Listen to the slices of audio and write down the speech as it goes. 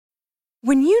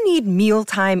When you need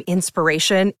mealtime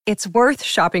inspiration, it's worth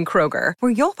shopping Kroger,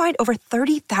 where you'll find over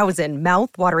 30,000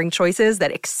 mouth-watering choices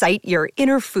that excite your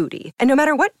inner foodie. And no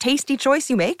matter what tasty choice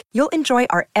you make, you'll enjoy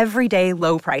our everyday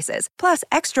low prices, plus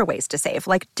extra ways to save,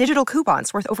 like digital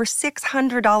coupons worth over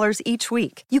 $600 each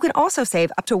week. You can also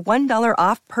save up to $1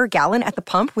 off per gallon at the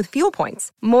pump with fuel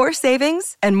points. More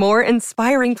savings and more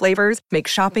inspiring flavors make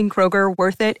shopping Kroger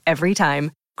worth it every time.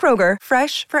 Kroger,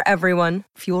 fresh for everyone.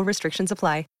 Fuel restrictions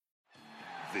apply.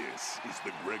 This is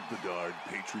the Greg Bedard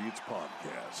Patriots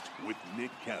Podcast with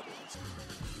Nick Cattles.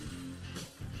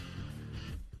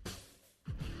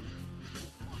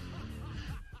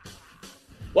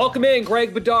 Welcome in,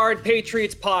 Greg Bedard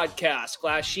Patriots Podcast.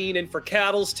 Glass Sheen in for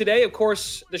Cattles today. Of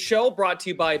course, the show brought to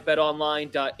you by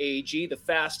betonline.ag, the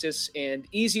fastest and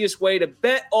easiest way to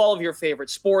bet all of your favorite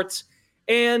sports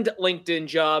and LinkedIn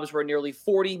jobs, where nearly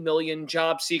 40 million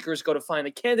job seekers go to find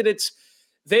the candidates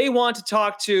they want to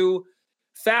talk to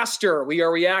faster. We are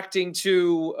reacting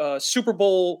to Super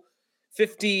Bowl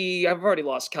 50, I've already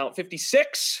lost count,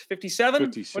 56, 57?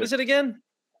 56. What is it again?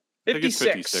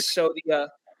 56. 56. So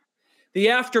the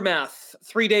aftermath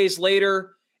 3 days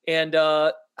later, and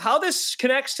how this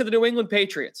connects to the New England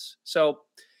Patriots. So,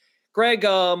 Greg,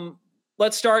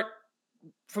 let's start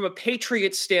from a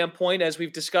Patriots standpoint. As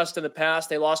we've discussed in the past,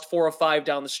 they lost 4 of 5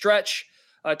 down the stretch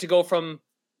to go from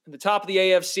the top of the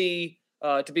AFC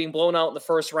to being blown out in the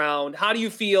first round. How do you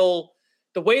feel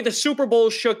the way the Super Bowl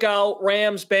shook out,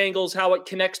 Rams, Bengals, how it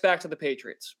connects back to the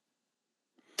Patriots?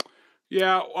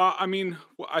 Yeah, well, I mean,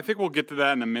 I think we'll get to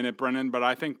that in a minute, Brennan. But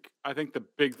I think the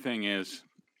big thing is,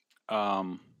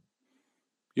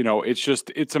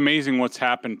 it's amazing what's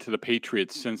happened to the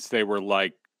Patriots since they were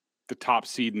like the top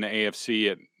seed in the AFC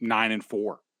at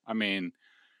 9-4. I mean,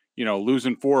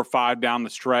 losing 4 or 5 down the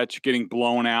stretch, getting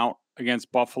blown out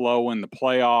against Buffalo in the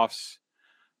playoffs.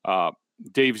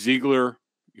 Dave Ziegler,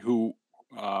 who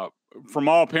from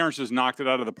all appearances knocked it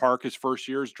out of the park his first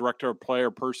year as director of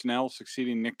player personnel,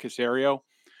 succeeding Nick Caserio,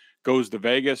 goes to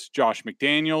Vegas. Josh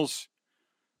McDaniels,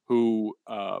 who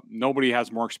nobody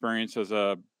has more experience as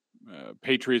a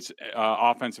Patriots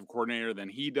offensive coordinator than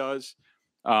he does,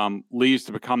 leaves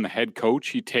to become the head coach.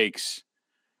 He takes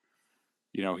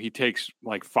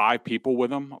like 5 people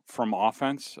with him from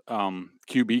offense.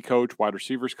 QB coach, wide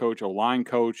receivers coach, O-line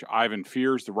coach. Ivan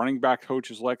Fears, the running back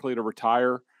coach, is likely to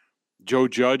retire. Joe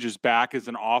Judge is back as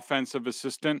an offensive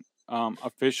assistant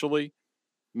officially.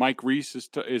 Mike Reese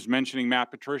is mentioning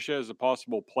Matt Patricia as a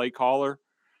possible play caller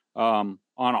on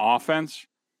offense.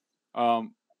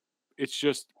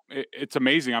 It's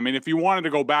amazing. I mean, if you wanted to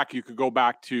go back, you could go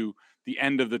back to the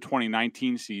end of the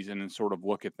 2019 season and sort of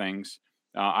look at things.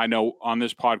 I know on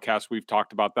this podcast, we've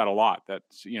talked about that a lot.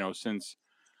 That's, since,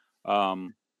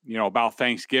 about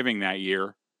Thanksgiving that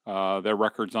year, their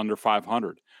record's under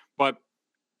 500. But,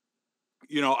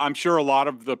 I'm sure a lot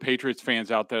of the Patriots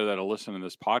fans out there that are listening to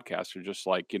this podcast are just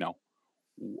like,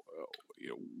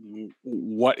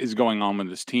 what is going on with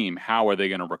this team? How are they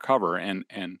going to recover? And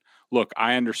look,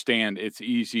 I understand it's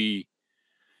easy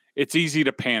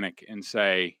to panic and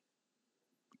say,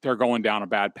 they're going down a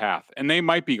bad path, and they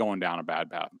might be going down a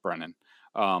bad path, Brennan.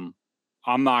 I'm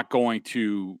not going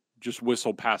to just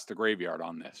whistle past the graveyard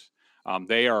on this.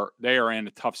 They are in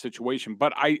a tough situation,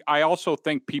 but I also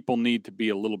think people need to be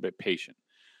a little bit patient.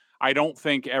 I don't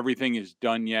think everything is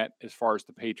done yet as far as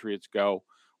the Patriots go.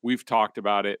 We've talked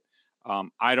about it.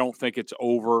 I don't think it's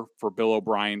over for Bill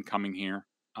O'Brien coming here.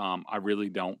 I really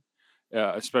don't.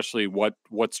 Especially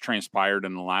what's transpired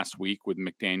in the last week with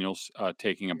McDaniels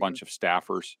taking a bunch of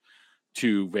staffers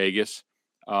to Vegas.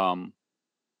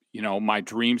 My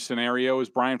dream scenario is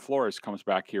Brian Flores comes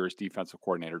back here as defensive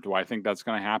coordinator. Do I think that's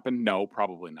going to happen? No,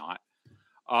 probably not.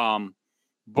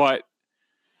 But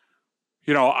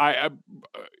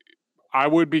I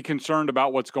would be concerned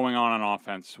about what's going on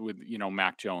offense with,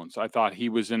 Mac Jones. I thought he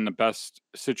was in the best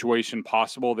situation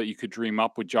possible that you could dream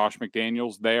up with Josh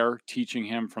McDaniels there, teaching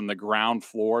him from the ground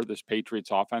floor, this Patriots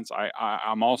offense.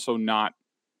 I'm also not,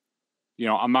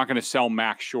 I'm not going to sell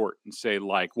Mac short and say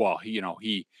like, well,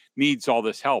 he needs all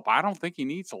this help. I don't think he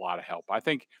needs a lot of help. I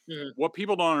think what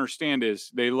people don't understand is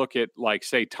they look at like,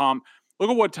 say, look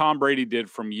at what Tom Brady did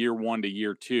from year 1 to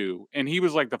year 2. And he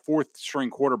was like the 4th string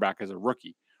quarterback as a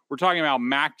rookie. We're talking about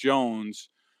Mac Jones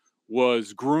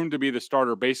was groomed to be the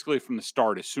starter basically from the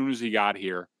start as soon as he got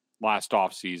here last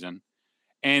offseason.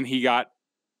 And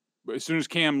as soon as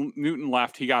Cam Newton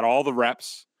left, he got all the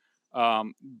reps.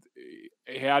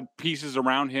 He had pieces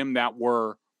around him that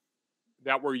were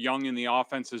young in the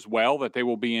offense as well, that they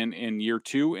will be in year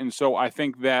 2. And so I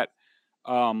think that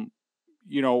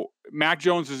Mac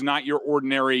Jones is not your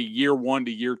ordinary year 1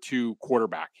 to year 2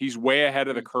 quarterback. He's way ahead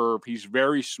of the curve. He's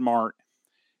very smart.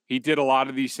 He did a lot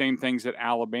of these same things at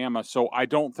Alabama. So I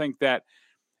don't think that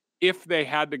if they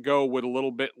had to go with a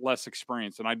little bit less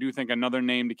experience, and I do think another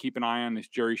name to keep an eye on is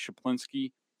Jerry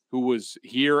Shaplinsky, who was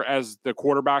here as the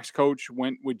quarterback's coach,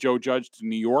 went with Joe Judge to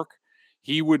New York.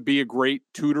 He would be a great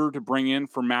tutor to bring in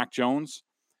for Mac Jones.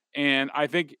 And I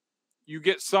think you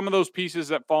get some of those pieces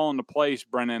that fall into place,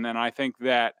 Brennan, and I think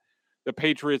that the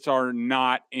Patriots are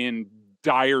not in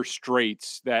dire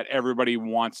straits that everybody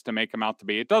wants to make them out to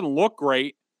be. It doesn't look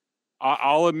great.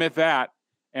 I'll admit that.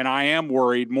 And I am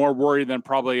worried, more worried than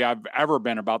probably I've ever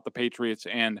been about the Patriots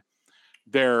and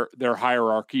their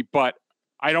hierarchy. But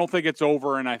I don't think it's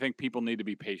over, and I think people need to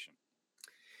be patient.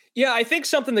 Yeah, I think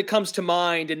something that comes to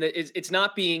mind, and it's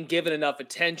not being given enough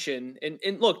attention.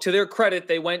 And look, to their credit,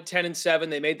 they went 10-7.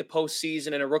 They made the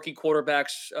postseason in a rookie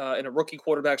quarterback's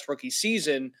rookie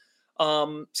season.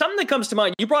 Something that comes to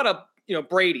mind. You brought up,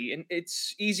 Brady, and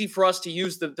it's easy for us to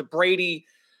use the Brady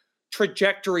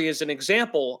trajectory as an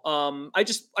example.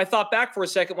 I thought back for a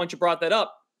second once you brought that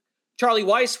up. Charlie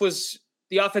Weiss was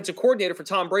the offensive coordinator for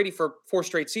Tom Brady for 4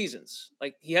 straight seasons.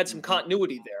 Like, he had some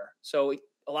continuity there. So it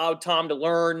allowed Tom to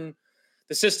learn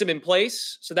the system in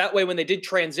place. So that way, when they did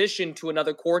transition to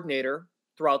another coordinator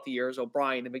throughout the years,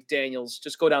 O'Brien and McDaniels,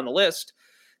 just go down the list,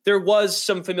 there was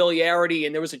some familiarity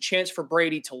and there was a chance for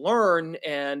Brady to learn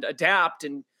and adapt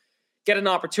and get an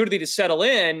opportunity to settle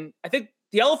in. I think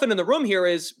the elephant in the room here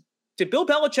is, did Bill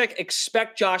Belichick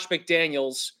expect Josh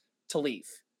McDaniels to leave?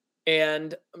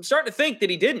 And I'm starting to think that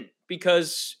he didn't,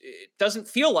 because it doesn't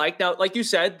feel like, now, like you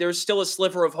said, there's still a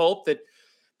sliver of hope that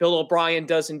Bill O'Brien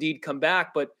does indeed come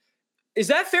back. But is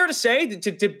that fair to say?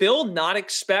 Did Bill not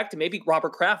expect, and maybe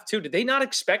Robert Kraft too, did they not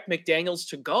expect McDaniels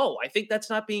to go? I think that's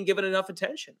not being given enough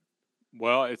attention.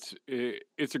 Well,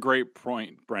 it's a great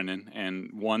point, Brendan, and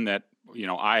one that,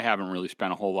 I haven't really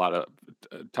spent a whole lot of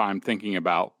time thinking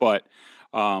about. But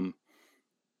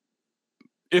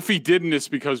if he didn't, it's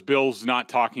because Bill's not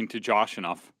talking to Josh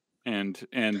enough. And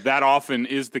that often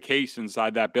is the case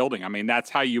inside that building. I mean, that's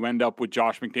how you end up with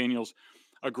Josh McDaniels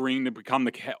agreeing to become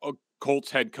the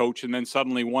Colts head coach. And then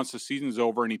suddenly, once the season's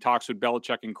over and he talks with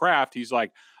Belichick and Kraft, he's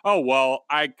like, oh, well,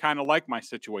 I kind of like my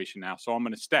situation now, so I'm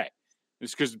going to stay.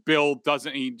 It's because Bill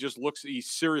doesn't, he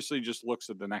seriously just looks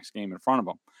at the next game in front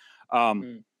of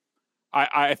him.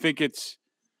 I think it's,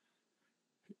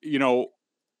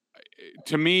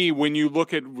 to me, when you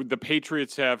look at the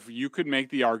Patriots you could make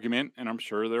the argument, and I'm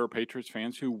sure there are Patriots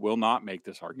fans who will not make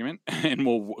this argument and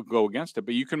will go against it,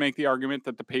 but you can make the argument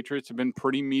that the Patriots have been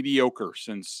pretty mediocre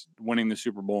since winning the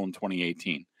Super Bowl in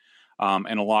 2018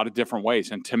 in a lot of different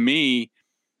ways. And to me,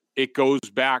 it goes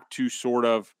back to sort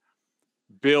of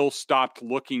Bill stopped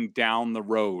looking down the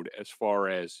road as far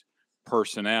as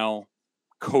personnel,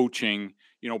 coaching,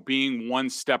 being one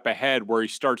step ahead, where he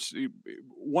starts.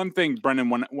 One thing, Brendan,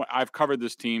 when I've covered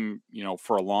this team,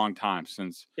 for a long time,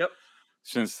 since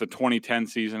the 2010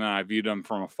 season, and I viewed them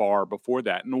from afar before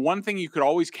that. And the one thing you could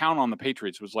always count on the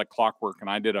Patriots was like clockwork. And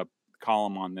I did a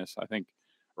column on this, I think,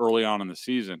 early on in the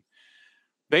season.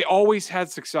 They always had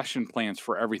succession plans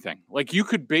for everything. Like, you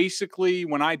could basically,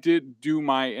 when I did do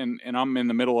and I'm in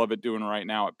the middle of it doing right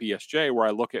now at BSJ, where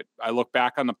I look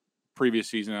back on the previous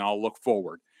season and I'll look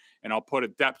forward. And I'll put a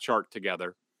depth chart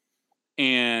together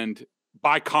and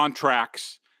by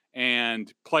contracts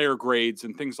and player grades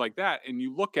and things like that. And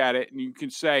you look at it and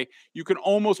you can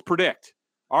almost predict,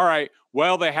 all right,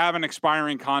 well, they have an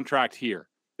expiring contract here.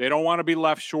 They don't want to be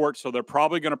left short, so they're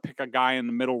probably going to pick a guy in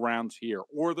the middle rounds here,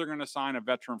 or they're going to sign a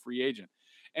veteran free agent.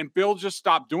 And Bill just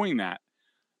stopped doing that.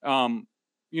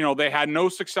 They had no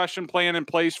succession plan in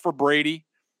place for Brady.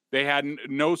 They had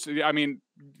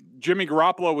Jimmy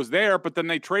Garoppolo was there, but then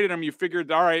they traded him. You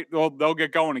figured, all right, well, they'll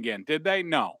get going again. Did they?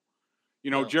 No.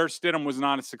 No. Jarrett Stidham was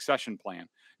not a succession plan.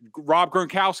 Rob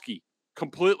Gronkowski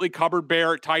completely covered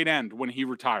bare at tight end when he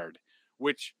retired,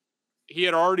 which he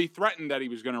had already threatened that he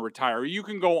was going to retire. You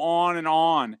can go on and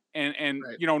on. And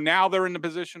right. Now they're in the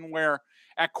position where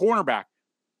at cornerback,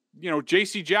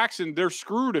 J.C. Jackson, they're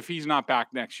screwed if he's not back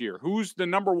next year. Who's the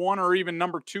number 1 or even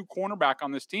number 2 cornerback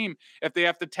on this team if they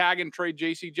have to tag and trade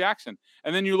J.C. Jackson?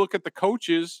 And then you look at the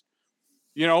coaches,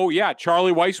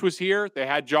 Charlie Weiss was here. They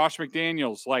had Josh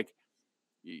McDaniels.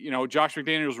 Josh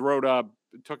McDaniels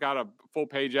took out a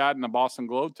full-page ad in the Boston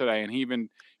Globe today, and he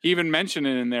even mentioned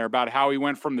it in there about how he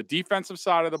went from the defensive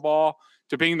side of the ball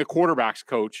to being the quarterback's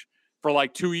coach for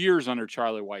like 2 years under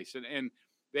Charlie Weiss. And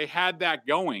they had that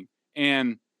going.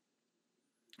 And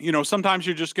sometimes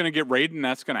you're just going to get raided and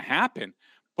that's going to happen.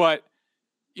 But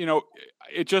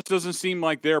it just doesn't seem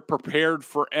like they're prepared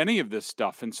for any of this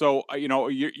stuff. And so,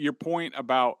 your point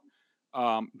about,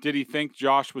 did he think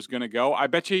Josh was going to go? I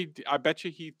bet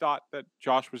you he thought that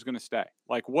Josh was going to stay.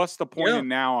 Like, what's the point? Yeah. And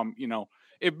now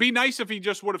it'd be nice if he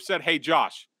just would have said, "Hey,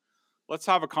 Josh, let's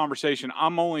have a conversation.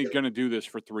 I'm only going to do this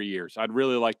for 3 years. I'd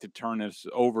really like to turn this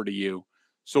over to you.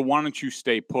 So why don't you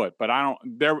stay put?" But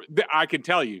I can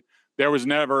tell you there was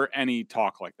never any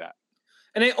talk like that.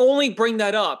 And I only bring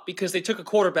that up because they took a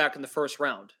quarterback in the first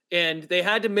round, and they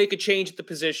had to make a change at the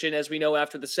position, as we know,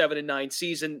 after the 7-9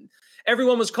 season.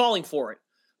 Everyone was calling for it.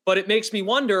 But it makes me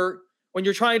wonder, when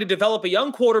you're trying to develop a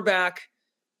young quarterback,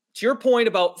 to your point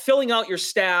about filling out your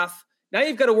staff, now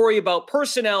you've got to worry about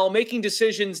personnel, making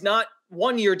decisions not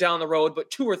 1 year down the road,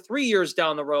 but 2 or 3 years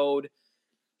down the road.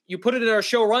 You put it in our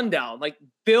show rundown. Like,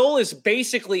 Bill is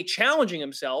basically challenging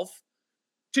himself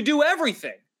to do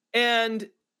everything. And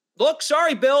look,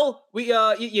 sorry, Bill,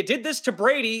 you did this to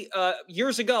Brady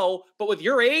years ago, but with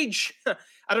your age,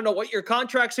 I don't know what your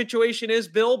contract situation is,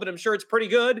 Bill, but I'm sure it's pretty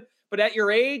good. But at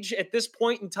your age, at this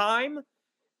point in time,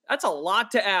 that's a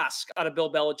lot to ask out of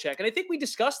Bill Belichick. And I think we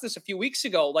discussed this a few weeks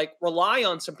ago, like, rely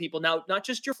on some people. Now, not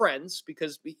just your friends,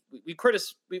 because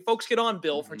folks get on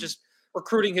Bill for just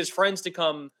recruiting his friends to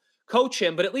come coach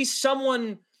him, but at least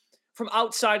someone from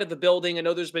outside of the building. I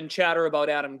know there's been chatter about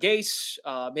Adam Gase,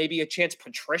 maybe a chance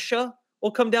Patricia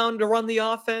will come down to run the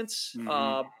offense.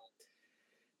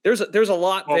 There's a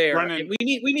lot there. Brennan, and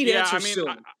we need answers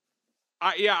soon.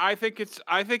 I think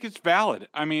it's valid.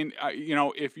 I mean,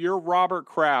 if you're Robert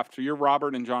Kraft, or you're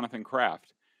Robert and Jonathan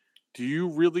Kraft, do you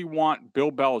really want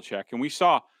Bill Belichick? And we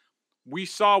saw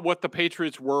what the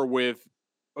Patriots were with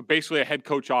basically a head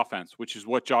coach offense, which is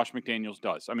what Josh McDaniels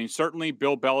does. I mean, certainly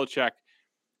Bill Belichick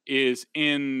is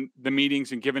in the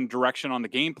meetings and giving direction on the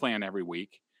game plan every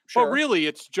week. Sure. But really,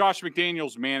 it's Josh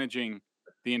McDaniels managing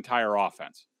the entire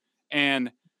offense.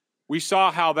 And we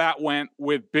saw how that went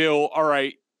with Bill. All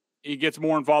right, he gets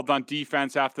more involved on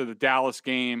defense after the Dallas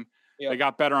game. Yep. They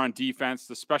got better on defense.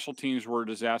 The special teams were a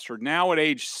disaster. Now at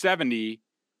age 70,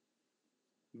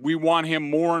 we want him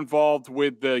more involved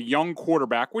with the young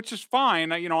quarterback, which is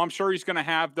fine. I'm sure he's going to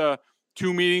have the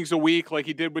 2 meetings a week like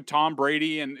he did with Tom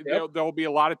Brady, and there'll be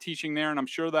a lot of teaching there, and I'm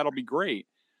sure that'll be great.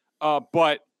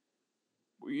 But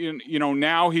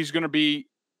now he's going to be,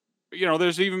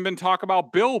 there's even been talk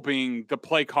about Bill being the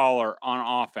play caller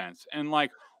on offense. And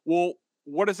like, well,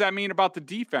 what does that mean about the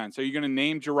defense? Are you going to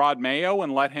name Gerard Mayo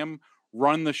and let him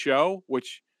run the show,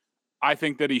 which I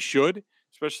think that he should,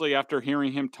 especially after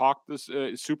hearing him talk this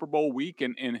Super Bowl week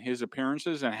and his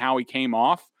appearances and how he came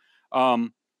off.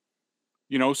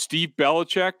 Steve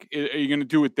Belichick, are you going to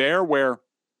do it there where,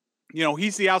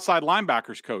 he's the outside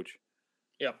linebackers coach?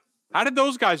 Yeah. How did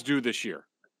those guys do this year?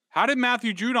 How did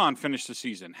Matthew Judon finish the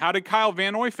season? How did Kyle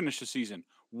Van Noy finish the season?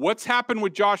 What's happened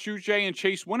with Josh Uche and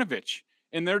Chase Winovich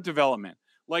in their development?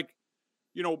 Like,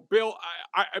 Bill,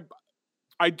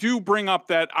 I do bring up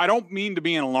that I don't mean to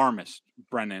be an alarmist,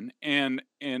 Brennan, and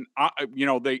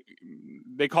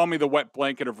they call me the wet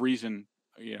blanket of reason,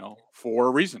 for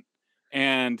a reason.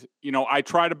 And, I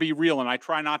try to be real and I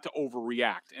try not to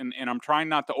overreact, and I'm trying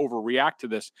not to overreact to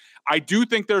this. I do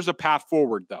think there's a path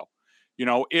forward though.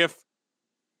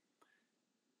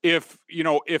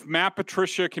 If Matt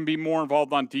Patricia can be more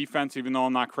involved on defense, even though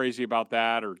I'm not crazy about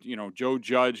that, or, Joe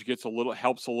Judge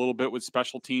helps a little bit with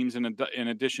special teams in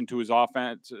addition to his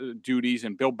offense duties,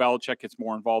 and Bill Belichick gets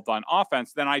more involved on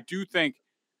offense, then I do think,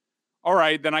 all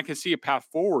right, then I can see a path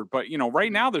forward. But,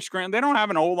 right now they're scrambling. They don't have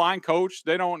an O-line coach.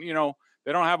 They don't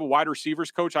have a wide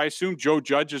receivers coach. I assume Joe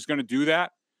Judge is going to do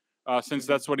that since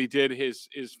that's what he did his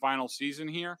final season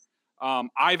here.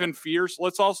 Ivan Fears.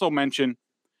 Let's also mention,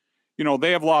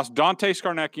 they have lost Dante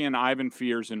Scarnecchia and Ivan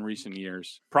Fears in recent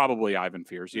years. Probably Ivan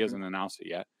Fears. He hasn't announced it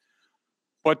yet.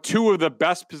 But 2 of the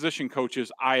best position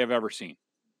coaches I have ever seen.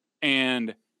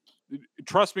 And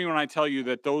trust me when I tell you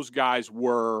that those guys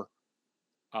were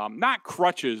not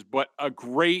crutches, but a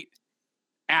great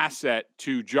asset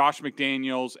to Josh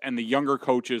McDaniels and the younger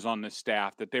coaches on this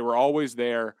staff, that they were always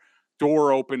there,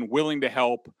 door open, willing to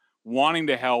help, wanting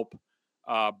to help,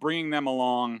 bringing them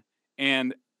along.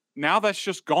 And now that's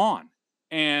just gone.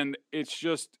 And it's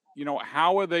just,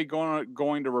 how are they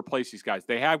going to replace these guys?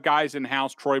 They have guys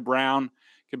in-house. Troy Brown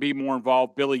can be more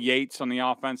involved. Billy Yates on the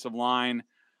offensive line.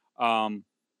 I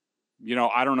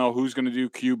don't know who's going to do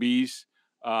QBs.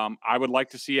 I would like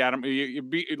to see Adam,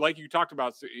 like you talked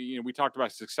about, we talked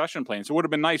about succession plans. So it would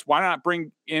have been nice. Why not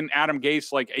bring in Adam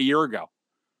Gase like a year ago,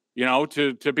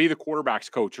 to be the quarterback's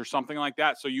coach or something like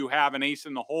that. So you have an ace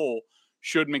in the hole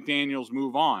should McDaniels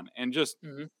move on, and just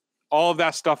all of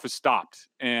that stuff is stopped.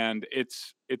 And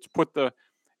it's put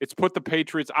it's put the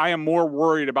Patriots. I am more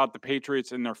worried about the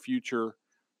Patriots and their future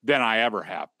than I ever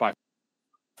have by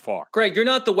far. Greg, you're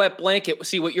not the wet blanket.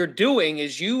 See, what you're doing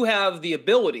is you have the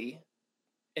ability,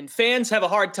 and fans have a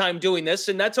hard time doing this,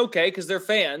 and that's okay because they're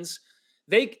fans.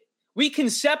 We can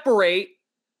separate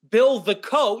Bill the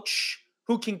coach,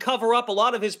 who can cover up a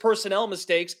lot of his personnel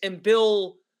mistakes, and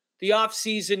Bill the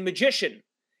offseason magician.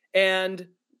 And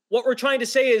what we're trying to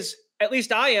say is, at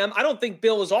least I don't think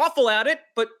Bill is awful at it,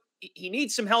 but he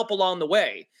needs some help along the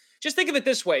way. Just think of it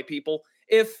this way, people.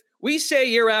 If we say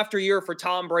year after year for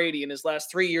Tom Brady in his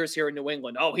last 3 years here in New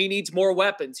England, oh, he needs more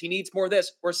weapons, he needs more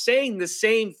this, we're saying the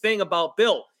same thing about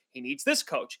Bill. He needs this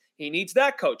coach, he needs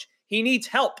that coach, he needs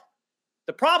help.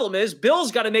 The problem is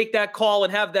Bill's got to make that call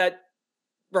and have that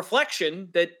reflection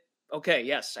that, okay,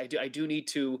 yes, I do need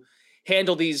to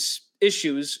handle these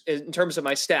issues in terms of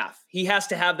my staff. He has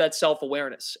to have that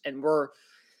self-awareness, and we're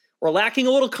lacking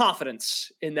a little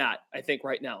confidence in that, I think,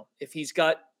 right now. If he's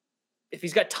got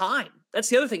time, that's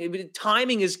the other thing. I mean,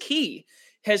 timing is key.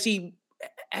 Is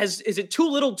it too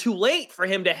little too late for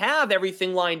him to have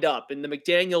everything lined up in the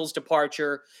McDaniels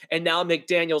departure, and now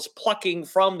McDaniels plucking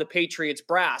from the Patriots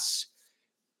brass,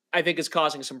 I think is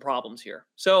causing some problems here.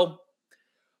 So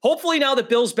hopefully now that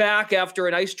Bill's back after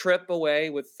a nice trip away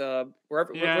with where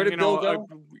did Bill go?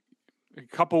 A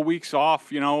couple weeks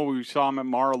off, we saw him at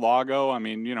Mar-a-Lago. I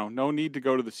mean, no need to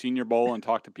go to the Senior Bowl and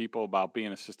talk to people about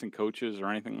being assistant coaches or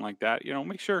anything like that.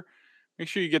 Make sure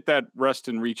you get that rest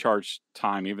and recharge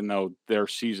time, even though their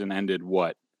season ended,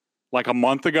 like a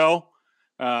month ago?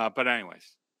 But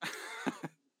anyways.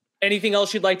 Anything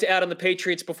else you'd like to add on the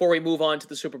Patriots before we move on to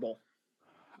the Super Bowl?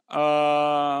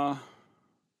 I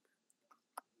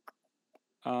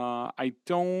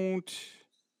don't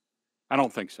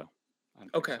think so.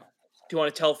 Okay. Do you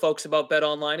want to tell folks about Bet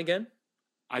Online again?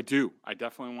 I do. I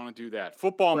definitely want to do that.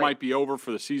 Football might be over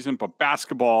for the season, but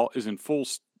basketball is in full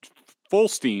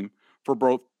steam for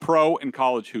both pro and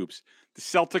college hoops. The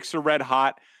Celtics are red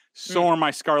hot. So are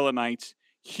my Scarlet Knights.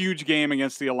 Huge game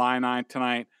against the Illini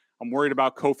tonight. I'm worried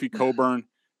about Kofi Coburn.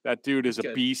 That dude is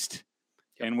a beast.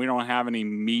 Yep. And we don't have any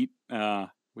meat.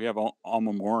 We have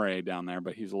Almamore down there,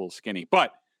 but he's a little skinny.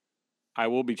 But I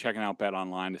will be checking out Bet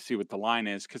Online to see what the line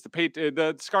is, because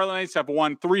the Scarlet Knights have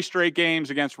won 3 straight games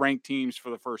against ranked teams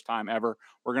for the first time ever.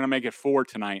 We're going to make it 4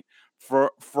 tonight.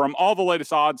 From all the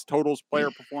latest odds, totals,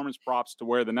 player performance props to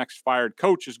where the next fired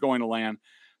coach is going to land,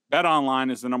 Bet Online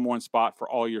is the #1 spot for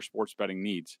all your sports betting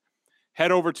needs.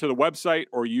 Head over to the website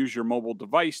or use your mobile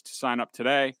device to sign up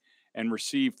today and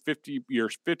receive your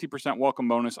 50% welcome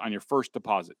bonus on your first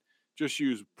deposit. Just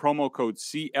use promo code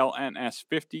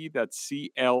CLNS50, that's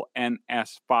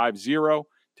CLNS50,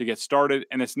 to get started.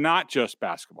 And it's not just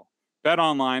basketball.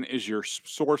 BetOnline is your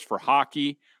source for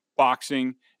hockey,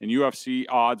 boxing, and UFC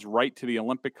odds, right to the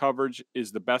Olympic coverage,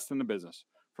 is the best in the business.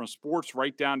 From sports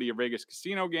right down to your Vegas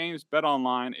casino games,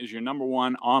 BetOnline is your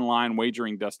 #1 online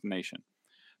wagering destination.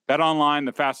 BetOnline,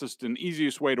 the fastest and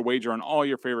easiest way to wager on all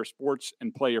your favorite sports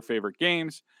and play your favorite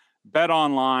games.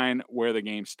 BetOnline, where the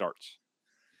game starts.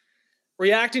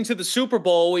 Reacting to the Super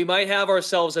Bowl, we might have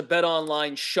ourselves a Bet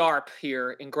Online sharp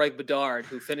here in Greg Bedard,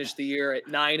 who finished the year at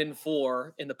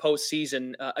 9-4 in the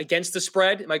postseason against the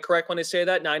spread. Am I correct when I say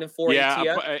that? 9-4. Yeah,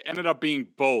 it ended up being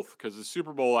both, because the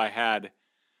Super Bowl I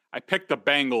picked the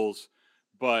Bengals,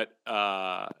 but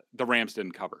the Rams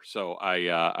didn't cover, so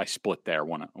I split there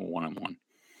 1-1.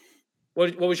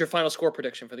 What was your final score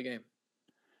prediction for the game?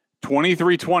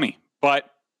 23-20, but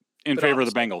in favor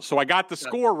of the Bengals. So I got the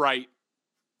score right.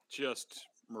 Just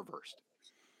reversed.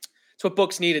 That's what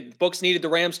books needed. Books needed the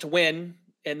Rams to win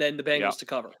and then the Bengals to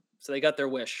cover. So they got their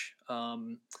wish.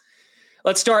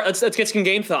 Let's start. Let's get some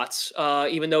game thoughts,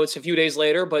 even though it's a few days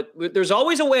later. But there's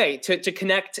always a way to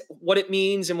connect what it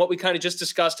means and what we kind of just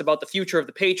discussed about the future of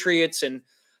the Patriots and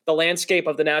the landscape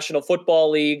of the National Football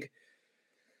League.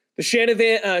 The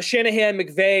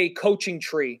Shanahan-McVay coaching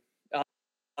tree.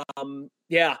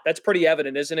 Yeah, that's pretty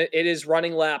evident, isn't it? It is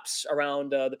running laps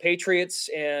around the Patriots.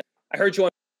 And I heard you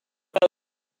on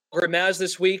Maz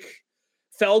this week.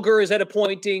 Felger is at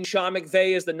appointing Sean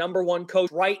McVay as the #1 coach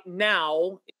right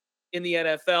now in the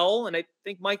NFL. And I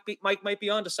think Mike might be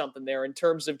onto something there in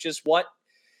terms of just what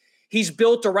he's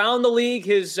built around the league.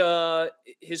 His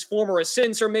former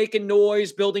assistants are making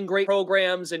noise, building great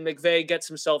programs, and McVay gets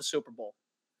himself a Super Bowl.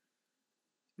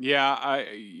 Yeah,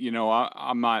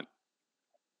 I'm not.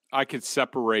 I could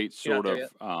separate sort of,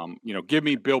 give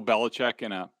me Bill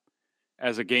Belichick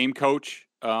as a game coach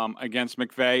against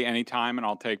McVay anytime, and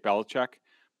I'll take Belichick.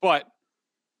 But,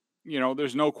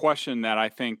 there's no question that I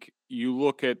think you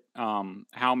look at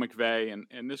how McVay,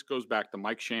 and this goes back to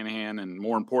Mike Shanahan and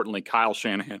more importantly, Kyle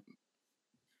Shanahan,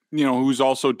 who's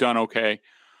also done okay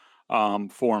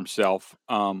for himself.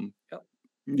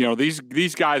 Yep.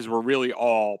 These guys were really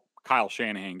all Kyle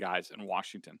Shanahan guys in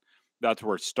Washington. That's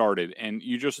where it started. And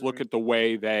you just look at the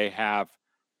way they have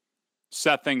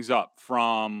set things up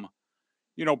from,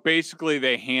 basically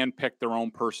they handpick their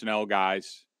own personnel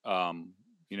guys.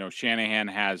 Shanahan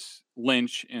has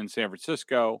Lynch in San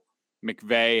Francisco.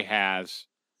 McVay has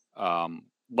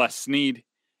Les Snead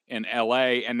in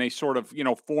LA, and they sort of,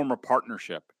 form a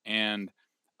partnership. And,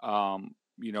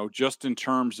 just in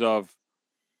terms of,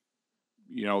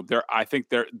 I think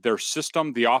their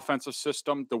system, the offensive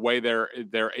system, the way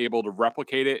they're able to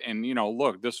replicate it. And,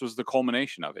 look, this was the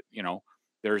culmination of it.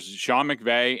 There's Sean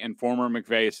McVay and former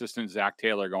McVay assistant Zach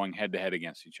Taylor going head to head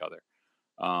against each other.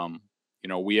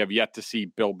 We have yet to see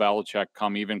Bill Belichick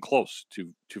come even close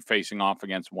to facing off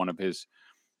against one of his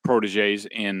proteges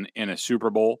in a Super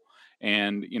Bowl.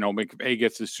 And, McVay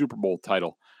gets his Super Bowl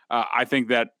title. I think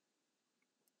that,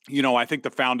 I think the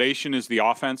foundation is the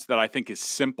offense that I think is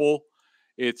simple.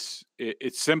 It's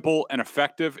simple and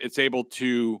effective. It's able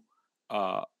to,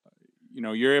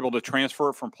 you're able to transfer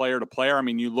it from player to player. I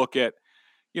mean, you look at,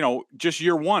 just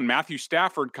year one, Matthew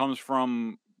Stafford comes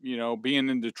from, being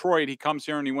in Detroit. He comes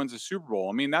here and he wins a Super Bowl.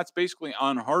 I mean, that's basically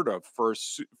unheard of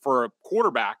for a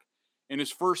quarterback in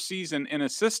his first season in a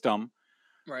system,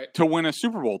 right, to win a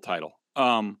Super Bowl title.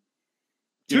 Two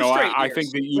straight years. I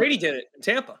think that Brady did it in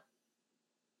Tampa.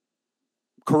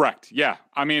 Correct. Yeah.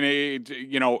 I mean,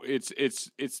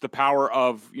 it's the power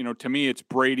of, to me, it's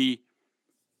Brady,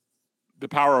 the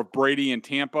power of Brady in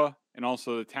Tampa, and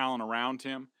also the talent around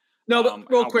him. No, but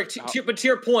real quick, to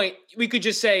your point, we could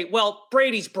just say, well,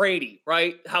 Brady's Brady,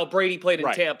 right? How Brady played in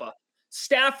Tampa.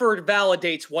 Stafford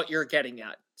validates what you're getting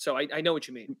at. So I know what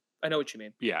you mean.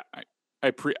 Yeah,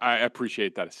 I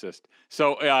appreciate that assist.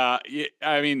 So,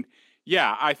 I mean,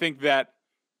 yeah, I think that,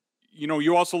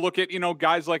 you also look at,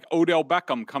 guys like Odell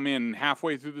Beckham come in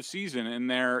halfway through the season and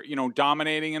they're,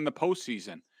 dominating in the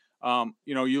postseason.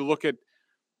 You look at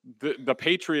the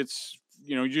Patriots,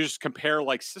 you just compare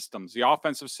like systems. The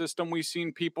offensive system, we've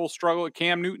seen people struggle.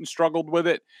 Cam Newton struggled with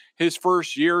it his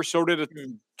first year. So did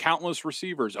countless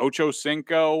receivers. Ocho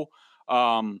Cinco,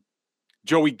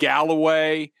 Joey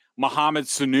Galloway, Mohamed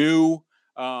Sanu,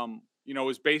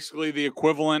 is basically the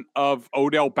equivalent of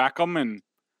Odell Beckham, and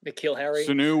N'Keal Harry.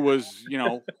 Sanu was,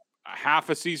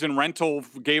 half a season rental,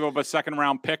 gave up a second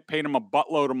round pick, paid him a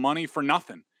buttload of money for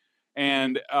nothing.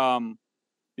 And,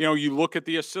 you look at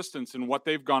the assistants and what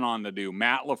they've gone on to do.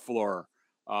 Matt LaFleur,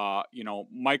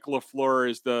 Mike LaFleur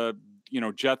is the,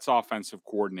 Jets offensive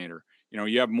coordinator.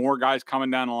 You have more guys coming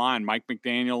down the line. Mike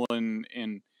McDaniel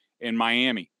in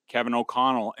Miami, Kevin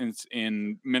O'Connell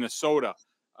in Minnesota.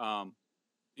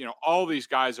 All these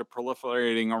guys are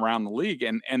proliferating around the league,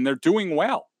 and they're doing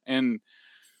well. And,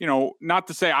 not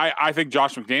to say I think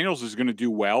Josh McDaniels is going to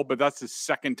do well, but that's his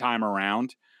second time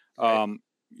around. Right.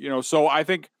 So I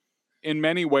think in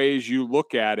many ways you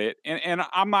look at it, and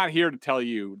I'm not here to tell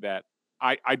you that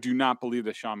I do not believe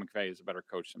that Sean McVay is a better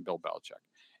coach than Bill Belichick.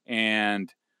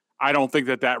 And I don't think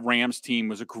that Rams team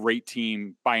was a great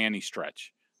team by any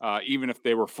stretch, even if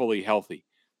they were fully healthy.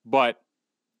 But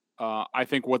I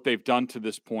think what they've done to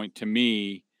this point, to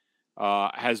me,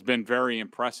 has been very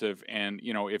impressive. And,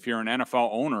 if you're an NFL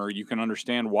owner, you can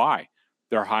understand why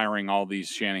they're hiring all these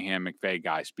Shanahan McVay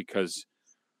guys, because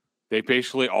they've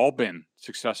basically all been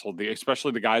successful,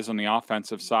 especially the guys on the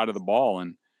offensive side of the ball.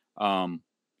 And,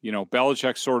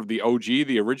 Belichick's sort of the OG,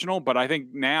 the original. But I think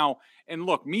now, and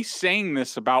look, me saying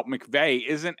this about McVay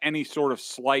isn't any sort of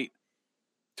slight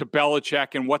to Belichick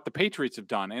and what the Patriots have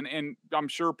done. And I'm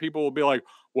sure people will be like,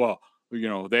 well,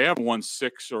 they have won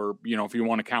 6, or, if you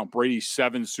want to count Brady,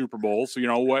 7 Super Bowls.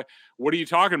 So, what are you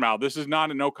talking about? This is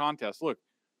not a no contest. Look,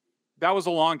 that was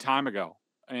a long time ago.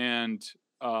 And,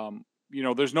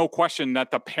 there's no question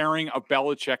that the pairing of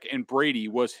Belichick and Brady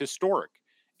was historic.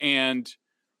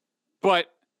 But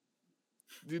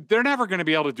they're never going to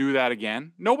be able to do that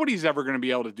again. Nobody's ever going to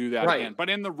be able to do that again. But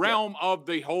in the realm of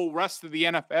the whole rest of the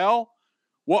NFL,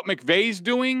 what McVay's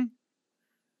doing,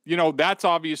 that's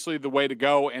obviously the way to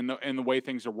go, and the way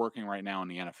things are working right now in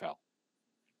the NFL.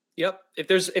 Yep.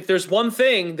 If there's one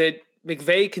thing that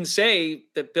McVay can say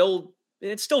that Bill,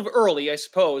 it's still early, I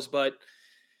suppose, but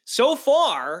so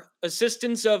far,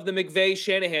 assistants of the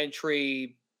McVay-Shanahan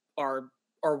tree are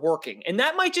working. And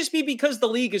that might just be because the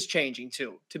league is changing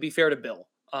too, to be fair to Bill.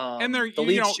 And they're,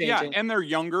 and they're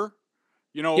younger.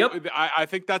 I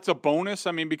think that's a bonus.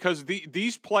 I mean, because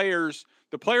these players,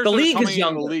 the league that are coming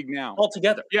into the league now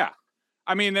altogether. Yeah.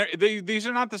 I mean, these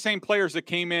are not the same players that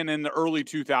came in the early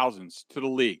 2000s to the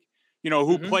league,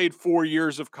 who played 4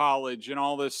 years of college and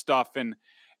all this stuff. And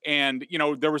and,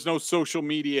 there was no social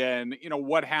media and,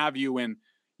 what have you. And,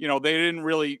 they didn't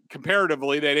really,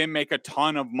 comparatively, they didn't make a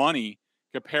ton of money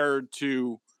compared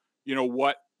to,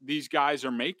 what these guys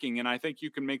are making. And I think you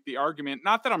can make the argument,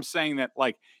 not that I'm saying that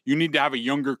like you need to have a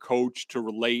younger coach to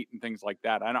relate and things like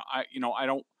that.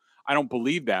 I don't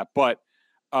believe that, but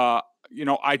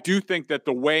I do think that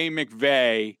the way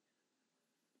McVay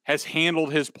has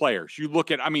handled his players, you look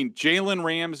at, Jalen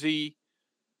Ramsey,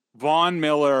 Von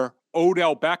Miller,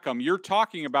 Odell Beckham, you're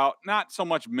talking about not so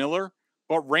much Miller,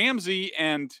 but Ramsey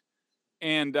and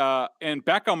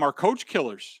Beckham are coach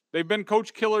killers. They've been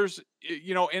coach killers,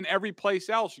 in every place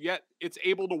else, yet it's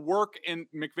able to work, and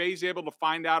McVay's able to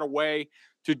find out a way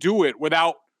to do it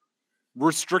without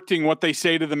restricting what they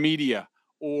say to the media,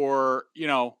 or,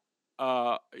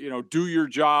 do your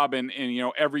job and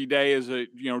every day is a,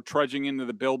 trudging into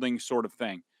the building sort of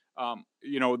thing.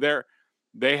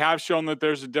 They have shown that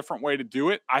there's a different way to do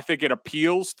it. I think it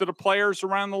appeals to the players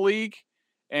around the league.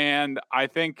 And I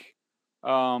think,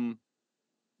 I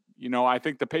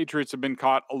think the Patriots have been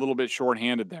caught a little bit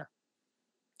shorthanded there.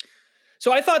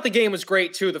 So I thought the game was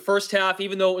great too. The first half,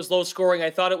 even though it was low scoring, I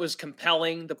thought it was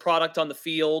compelling, the product on the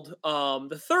field.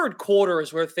 The third quarter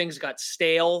is where things got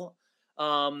stale.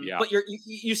 But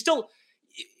you still,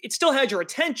 it still had your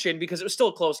attention because it was still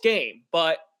a close game.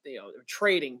 But they're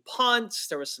trading punts.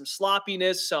 There was some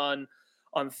sloppiness on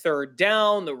third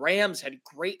down. The Rams had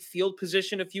great field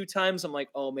position a few times. I'm like,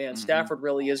 oh man, Stafford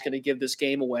really is going to give this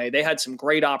game away. They had some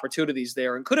great opportunities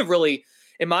there and could have really,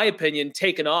 in my opinion,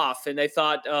 taken off. And they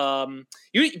thought,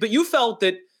 but you felt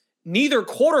that neither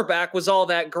quarterback was all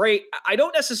that great. I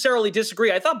don't necessarily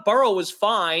disagree. I thought Burrow was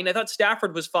fine. I thought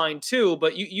Stafford was fine too,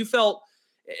 but you felt,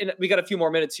 and we got a few more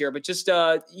minutes here, but just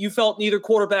you felt neither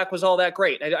quarterback was all that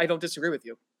great. I don't disagree with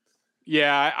you.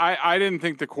 Yeah, I didn't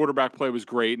think the quarterback play was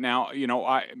great. Now,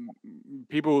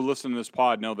 people who listen to this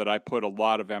pod know that I put a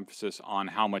lot of emphasis on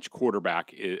how much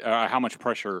how much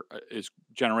pressure is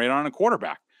generated on a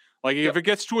quarterback. Like if it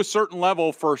gets to a certain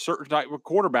level for a certain type of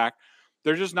quarterback,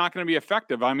 they're just not going to be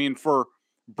effective. For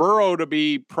Burrow to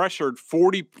be pressured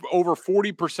over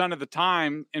 40% of the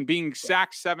time and being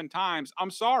sacked 7 times, I'm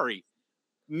sorry.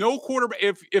 No quarterback.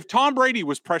 If Tom Brady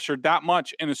was pressured that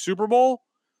much in a Super Bowl,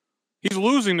 he's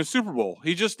losing the Super Bowl.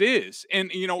 He just is.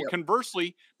 And,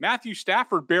 conversely, Matthew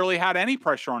Stafford barely had any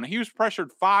pressure on him. He was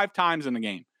pressured 5 times in the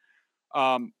game.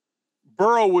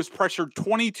 Burrow was pressured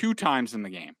 22 times in the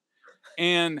game.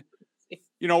 And,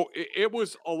 it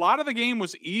was a lot of the game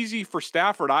was easy for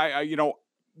Stafford.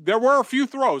 There were a few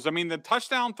throws. The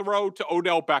touchdown throw to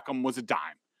Odell Beckham was a dime.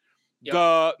 Yep.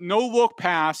 The no-look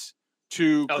pass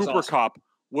to Cooper Kupp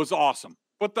was awesome.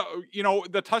 But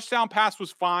the touchdown pass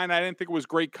was fine. I didn't think it was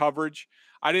great coverage.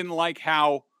 I didn't like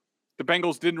how the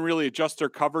Bengals didn't really adjust their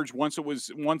coverage once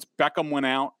Beckham went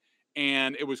out,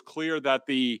 and it was clear that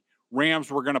the Rams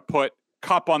were going to put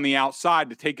Kupp on the outside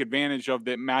to take advantage of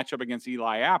the matchup against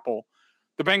Eli Apple.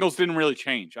 The Bengals didn't really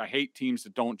change. I hate teams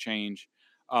that don't change.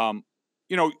 A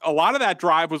lot of that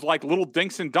drive was like little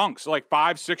dinks and dunks, like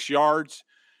 5-6 yards,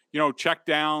 check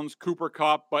downs, Cooper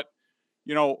Kupp, but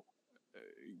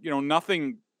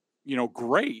nothing,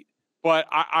 great. But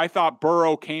I thought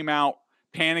Burrow came out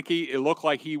panicky. It looked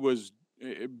like he was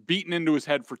beaten into his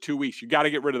head for 2 weeks. You got to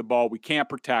get rid of the ball. We can't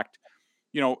protect.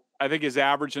 I think his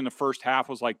average in the first half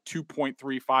was like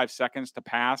 2.35 seconds to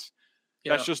pass.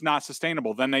 Yeah. That's just not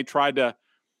sustainable. Then they tried to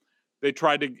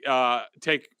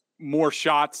take more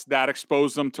shots that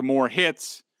exposed them to more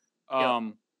hits.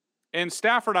 And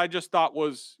Stafford, I just thought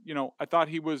was, I thought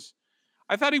he was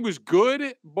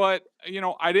good, but,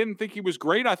 I didn't think he was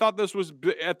great. I thought this was,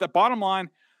 at the bottom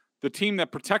line, the team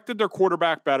that protected their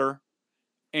quarterback better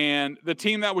and the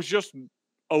team that was just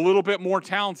a little bit more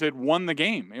talented won the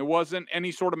game. It wasn't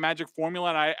any sort of magic formula,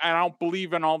 and I don't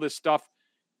believe in all this stuff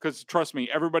because, trust me,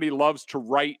 everybody loves to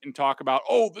write and talk about,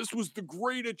 oh, this was the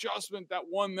great adjustment that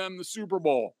won them the Super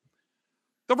Bowl.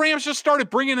 The Rams just started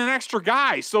bringing in extra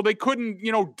guys so they couldn't,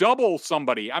 double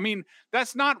somebody.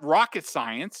 That's not rocket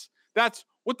science. That's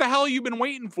what the hell you've been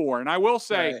waiting for. And I will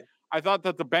say, right. I thought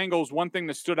that the Bengals, one thing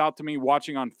that stood out to me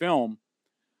watching on film,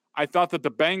 I thought that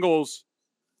the Bengals,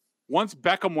 once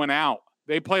Beckham went out,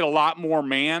 they played a lot more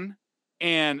man,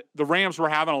 and the Rams were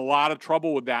having a lot of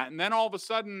trouble with that. And then all of a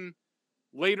sudden,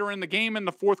 later in the game, in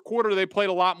the fourth quarter, they played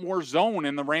a lot more zone,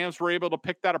 and the Rams were able to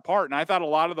pick that apart. And I thought a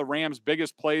lot of the Rams'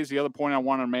 biggest plays, the other point I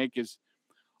want to make is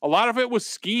a lot of it was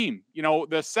scheme.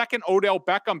 The second Odell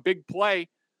Beckham big play,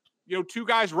 2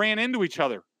 guys ran into each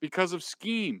other because of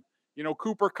scheme.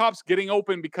 Cooper Kupp's getting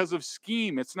open because of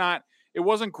scheme. It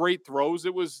wasn't great throws.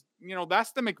 It was,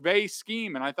 that's the McVay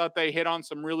scheme. And I thought they hit on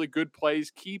some really good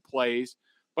plays, key plays.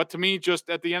 But to me, just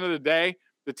at the end of the day,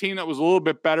 the team that was a little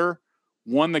bit better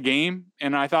won the game.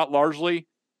 And I thought largely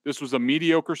this was a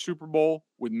mediocre Super Bowl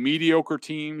with mediocre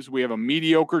teams. We have a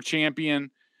mediocre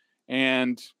champion.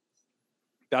 And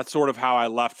that's sort of how I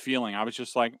left feeling. I was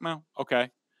just like, well, okay,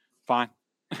 fine.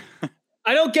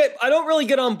 I don't really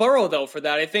get on Burrow though for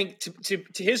that. I think to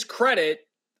his credit,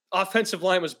 offensive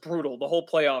line was brutal the whole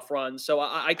playoff run. So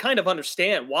I kind of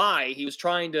understand why he was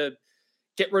trying to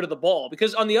get rid of the ball,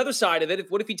 because on the other side of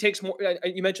it, what if he takes more?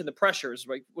 You mentioned the pressures,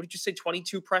 right? What did you say?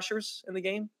 22 pressures in the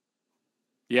game?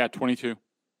 Yeah, 22.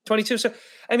 22. So,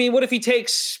 I mean, what if he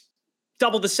takes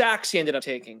double the sacks he ended up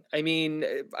taking? I mean,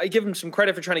 I give him some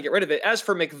credit for trying to get rid of it. As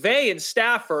for McVay and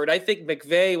Stafford, I think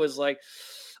McVay was like,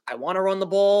 I want to run the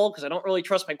ball because I don't really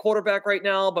trust my quarterback right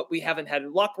now, but we haven't had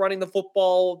luck running the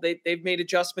football. They've made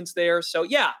adjustments there. So,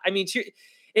 yeah, I mean,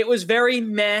 it was very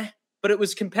meh, but it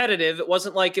was competitive. It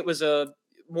wasn't like it was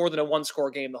more than a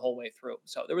one-score game the whole way through.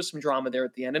 So there was some drama there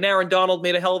at the end. And Aaron Donald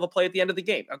made a hell of a play at the end of the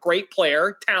game. A great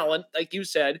player, talent, like you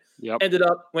said, ended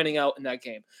up winning out in that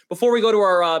game. Before we go to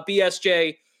our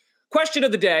BSJ question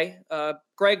of the day,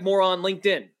 Greg, more on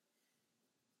LinkedIn.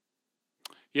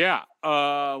 Yeah.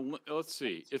 Let's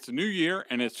see. It's a new year,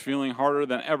 and it's feeling harder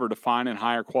than ever to find and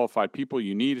hire qualified people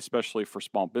you need, especially for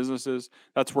small businesses.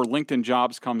 That's where LinkedIn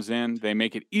Jobs comes in. They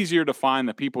make it easier to find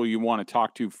the people you want to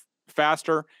talk to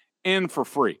faster and for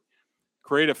free.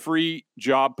 Create a free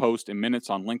job post in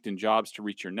minutes on LinkedIn Jobs to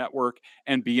reach your network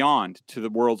and beyond to the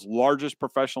world's largest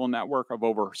professional network of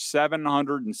over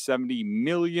 770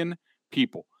 million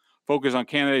people. Focus on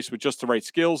candidates with just the right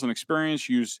skills and experience.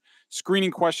 Use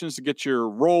screening questions to get your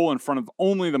role in front of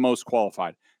only the most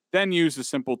qualified. Then use the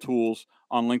simple tools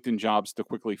on LinkedIn Jobs to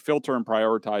quickly filter and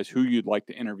prioritize who you'd like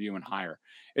to interview and hire.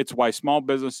 It's why small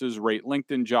businesses rate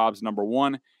LinkedIn Jobs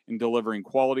 #1 in delivering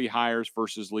quality hires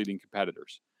versus leading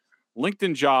competitors.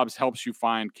 LinkedIn Jobs helps you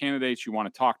find candidates you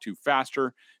want to talk to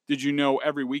faster. Did you know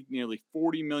every week nearly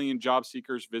 40 million job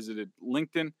seekers visited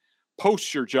LinkedIn?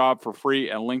 Post your job for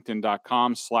free at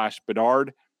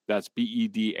linkedin.com/Bedard. That's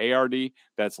BEDARD.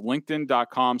 That's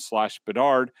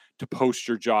linkedin.com/Bedard to post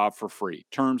your job for free.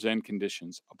 Terms and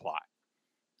conditions apply.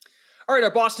 All right,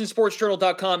 our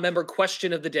BostonSportsJournal.com member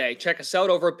question of the day. Check us out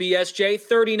over at BSJ,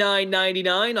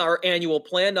 $39.99, our annual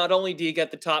plan. Not only do you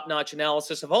get the top-notch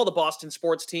analysis of all the Boston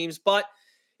sports teams, but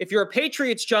if you're a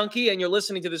Patriots junkie and you're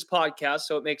listening to this podcast,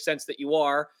 so it makes sense that you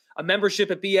are, a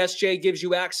membership at BSJ gives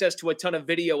you access to a ton of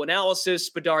video analysis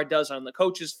Bedard does on the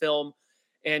coach's film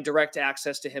and direct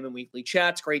access to him in weekly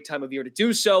chats. Great time of year to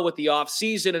do so with the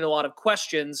off-season and a lot of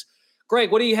questions.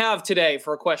 Greg, what do you have today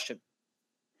for a question?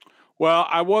 Well,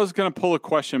 I was going to pull a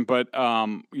question, but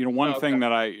one thing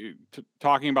that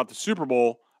talking about the Super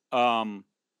Bowl, I'm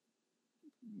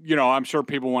sure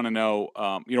people want to know,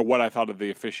 what I thought of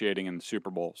the officiating in the Super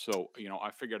Bowl. So,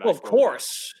 I figured. Well, of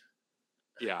course.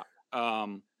 Yeah.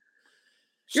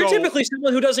 You're typically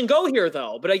someone who doesn't go here,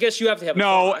 though. But I guess you have to have.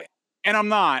 And I'm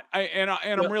not.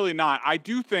 I'm really not. I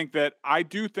do think that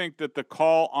the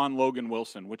call on Logan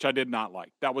Wilson, which I did not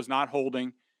like, that was not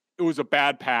holding. It was a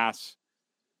bad pass.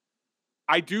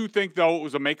 I do think, though, it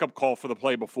was a makeup call for the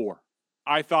play before.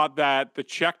 I thought that the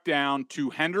check down to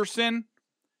Henderson,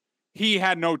 he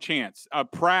had no chance.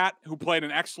 Pratt, who played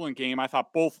an excellent game, I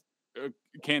thought both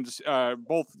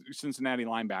Cincinnati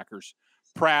linebackers,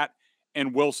 Pratt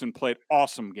and Wilson, played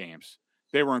awesome games.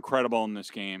 They were incredible in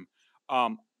this game.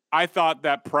 I thought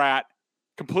that Pratt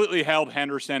completely held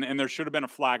Henderson, and there should have been a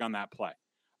flag on that play.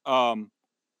 And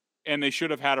they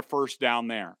should have had a first down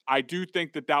there. I do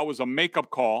think that was a makeup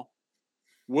call.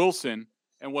 Wilson.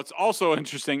 And what's also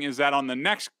interesting is that on the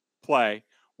next play,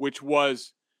 which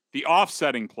was the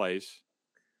offsetting plays,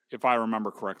 if I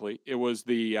remember correctly, it was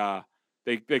the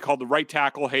they called the right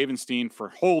tackle Havenstein for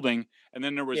holding, and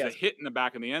then there was a hit in the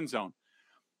back of the end zone.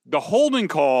 The holding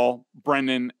call,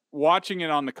 Brendan, watching it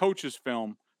on the coach's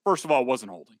film, first of all, it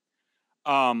wasn't holding.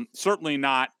 Certainly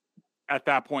not at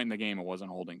that point in the game, it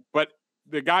wasn't holding. But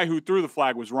the guy who threw the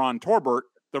flag was Ron Torbert,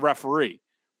 the referee.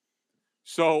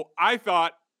 So I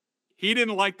thought he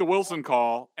didn't like the Wilson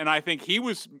call, and I think he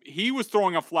was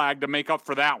throwing a flag to make up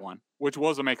for that one, which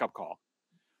was a makeup call.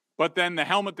 But then the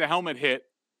helmet-to-helmet hit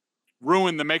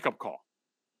ruined the makeup call.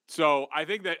 So I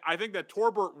think that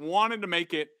Torbert wanted to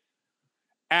make it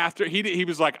after he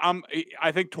was like,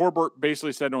 I think Torbert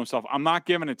basically said to himself, I'm not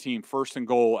giving a team first and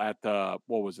goal at the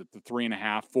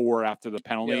 3.5, 4 after the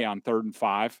penalty on 3rd and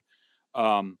 5.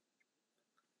 And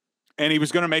he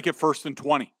was going to make it 1st and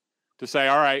 20 to say,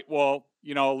 all right, well,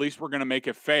 at least we're going to make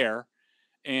it fair.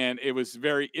 And it was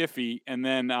very iffy. And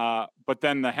then, but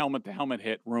then the helmet-to-helmet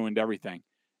hit ruined everything.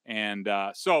 And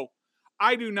so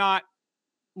I do not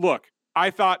look. I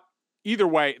thought either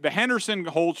way, the Henderson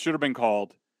hold should have been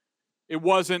called. It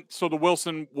wasn't, so the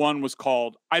Wilson one was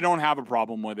called. I don't have a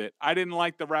problem with it. I didn't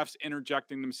like the refs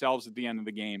interjecting themselves at the end of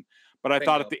the game. But I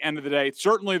thought at the end of the day,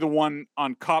 certainly the one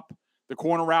on Kupp, the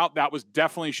corner route, that was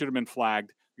definitely should have been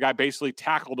flagged. The guy basically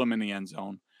tackled him in the end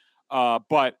zone.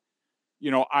 But,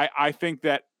 I think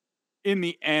that in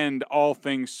the end, all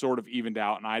things sort of evened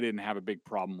out, and I didn't have a big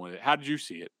problem with it. How did you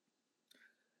see it?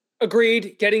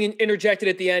 Agreed. Getting interjected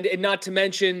at the end, and not to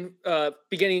mention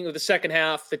beginning of the second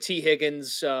half, the T.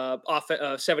 Higgins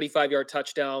 75-yard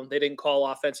touchdown. They didn't call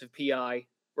offensive PI,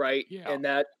 right? Yeah.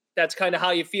 And that's kind of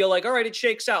how you feel like, all right, it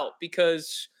shakes out,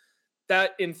 because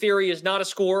that in theory is not a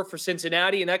score for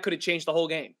Cincinnati, and that could have changed the whole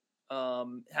game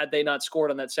had they not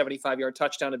scored on that 75-yard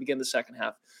touchdown to begin the second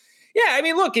half. Yeah, I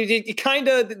mean, look,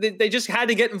 they just had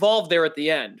to get involved there at the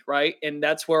end, right? And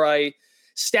that's where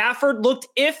Stafford looked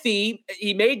iffy.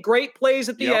 He made great plays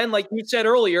at the end, like you said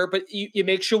earlier, but it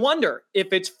makes you wonder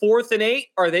if it's 4th and 8,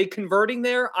 are they converting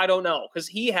there? I don't know, because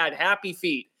he had happy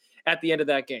feet at the end of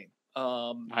that game.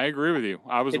 I agree with you.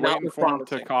 I was waiting for him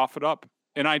to cough it up.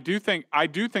 And I do think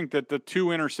that the 2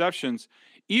 interceptions,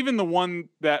 even the one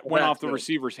that went off the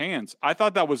receiver's hands, I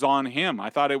thought that was on him. I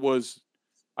thought it was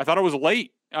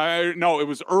late. No, it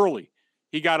was early.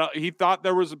 He thought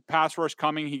there was a pass rush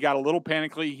coming. He got a little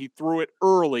panicky. He threw it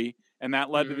early, and that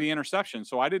led to the interception.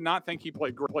 So I did not think he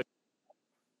played great.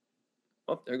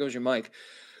 Oh, there goes your mic.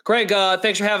 Greg,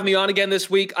 thanks for having me on again this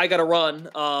week. I got to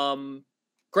run.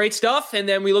 Great stuff, and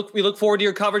then we look forward to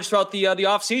your coverage throughout the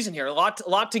off season here. A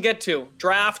lot to get to.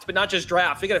 Draft, but not just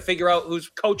draft. We got to figure out who's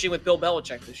coaching with Bill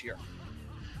Belichick this year.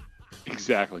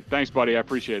 Exactly. Thanks, buddy. I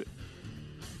appreciate it.